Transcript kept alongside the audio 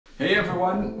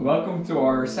everyone, welcome to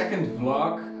our second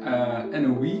vlog. In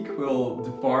a week we'll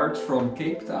depart from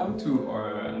Cape Town to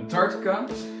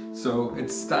Antarctica. So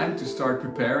it's time to start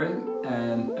preparing,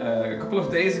 and a couple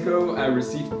of days ago I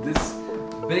received this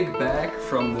big bag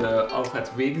from the Alfred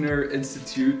Wegener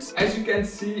Institute. As you can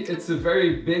see, it's a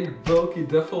very big bulky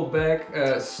duffel bag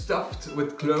stuffed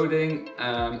with clothing.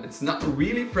 It's not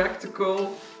really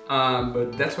practical.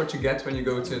 But that's what you get when you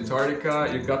go to Antarctica.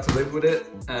 You've got to live with it.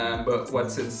 But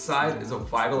what's inside is of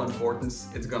vital importance.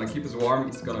 It's gonna keep us warm.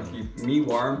 It's gonna keep me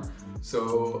warm.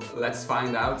 So let's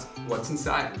find out what's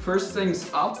inside. First things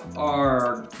up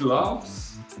are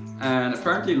gloves. And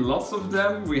apparently lots of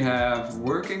them. We have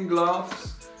working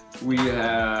gloves. We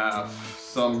have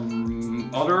some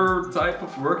other type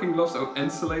of working gloves. Oh,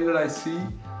 insulated, I see.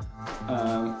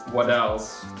 What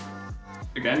else?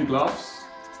 Again, gloves.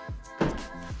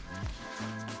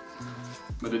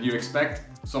 But did you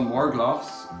expect some more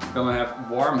gloves? Gonna have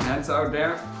warm hands out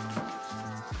there.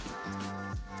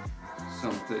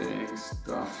 Something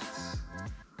stuffed.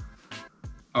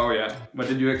 Oh yeah, but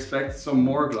did you expect some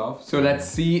more gloves? So let's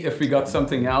see if we got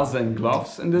something else than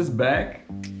gloves in this bag.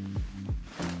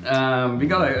 We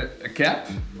got a cap,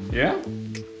 yeah.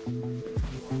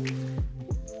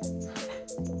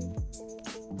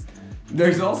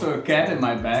 There's also a cat in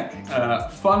my bag.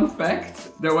 Fun fact,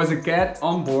 there was a cat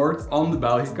on board on the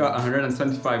Belgica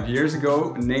 125 years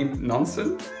ago named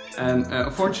Nansen. And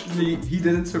unfortunately he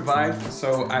didn't survive,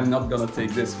 so I'm not gonna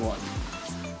take this one.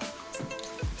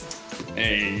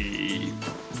 A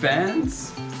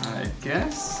pants, I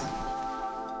guess.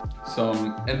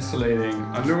 Some insulating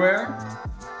underwear.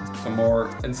 Some more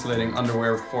insulating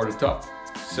underwear for the top.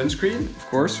 Sunscreen, of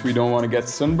course, we don't want to get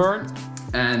sunburned.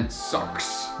 And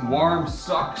socks. Warm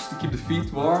socks to keep the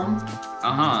feet warm.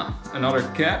 Another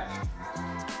cap.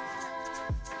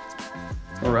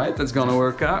 Alright, that's gonna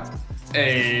work out.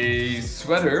 A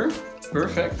sweater.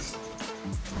 Perfect.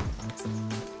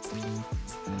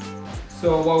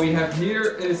 So what we have here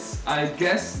is, I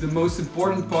guess, the most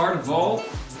important part of all.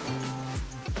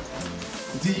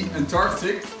 The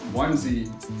Antarctic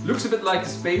onesie. Looks a bit like a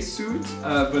spacesuit,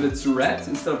 but it's red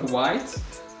instead of white.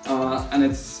 And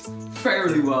it's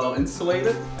fairly well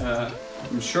insulated.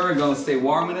 I'm sure I'm gonna stay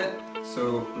warm in it,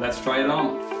 so let's try it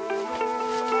on.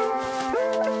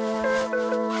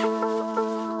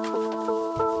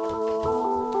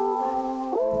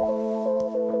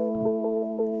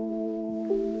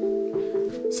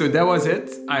 So that was it.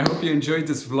 I hope you enjoyed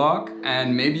this vlog,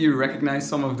 and maybe you recognize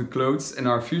some of the clothes in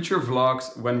our future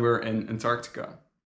vlogs when we're in Antarctica.